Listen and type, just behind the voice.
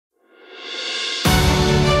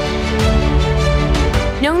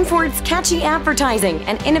Known for its catchy advertising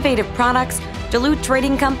and innovative products, Duluth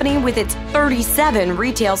Trading Company, with its 37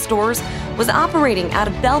 retail stores, was operating out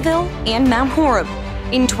of Belleville and Mt. Horeb.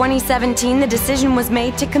 In 2017, the decision was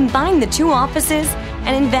made to combine the two offices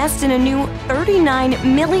and invest in a new $39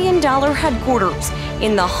 million headquarters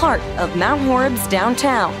in the heart of Mt. Horeb's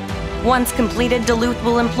downtown. Once completed, Duluth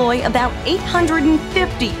will employ about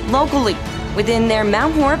 850 locally within their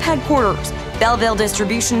Mt. Horeb headquarters, Belleville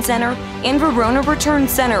Distribution Center, and Verona Return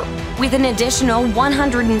Center, with an additional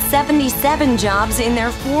 177 jobs in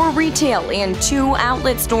their 4 retail and 2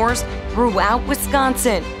 outlet stores throughout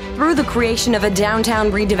Wisconsin. Through the creation of a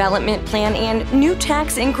downtown redevelopment plan and new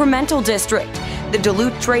tax incremental district, the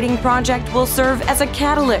Duluth Trading Project will serve as a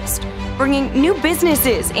catalyst, bringing new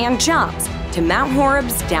businesses and jobs to Mt.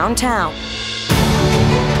 Horeb's downtown.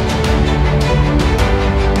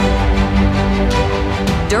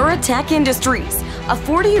 DuraTech Industries, a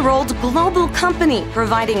 40-year-old global company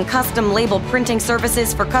providing custom label printing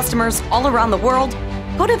services for customers all around the world,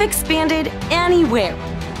 could have expanded anywhere,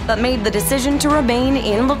 but made the decision to remain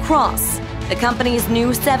in La Crosse. The company's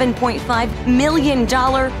new $7.5 million,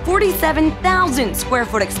 47,000 square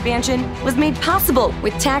foot expansion was made possible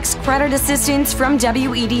with tax credit assistance from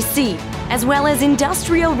WEDC, as well as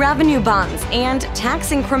industrial revenue bonds and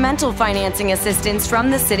tax incremental financing assistance from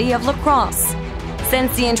the city of La Crosse.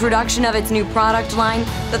 Since the introduction of its new product line,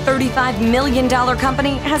 the $35 million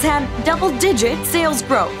company has had double-digit sales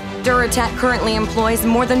growth. DuraTech currently employs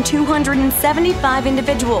more than 275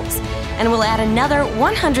 individuals and will add another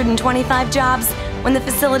 125 jobs when the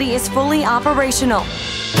facility is fully operational.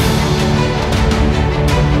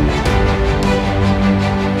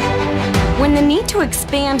 When the need to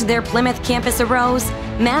expand their Plymouth campus arose,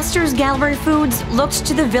 Masters Gallery Foods looked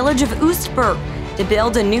to the village of Oostburg to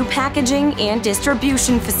build a new packaging and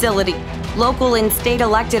distribution facility. Local and state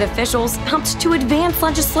elected officials helped to advance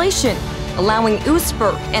legislation, allowing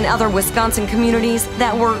Oostburg and other Wisconsin communities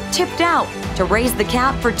that were tipped out to raise the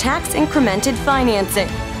cap for tax incremented financing.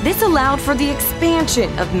 This allowed for the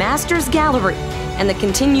expansion of Masters Gallery and the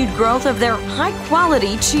continued growth of their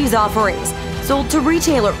high-quality cheese offerings, sold to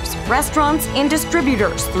retailers, restaurants, and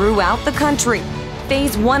distributors throughout the country.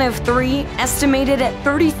 Phase 1 of 3, estimated at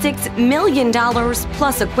 $36 million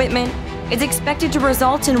plus equipment, is expected to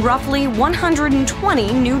result in roughly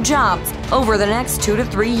 120 new jobs over the next 2 to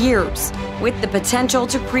 3 years, with the potential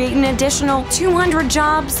to create an additional 200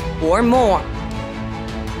 jobs or more.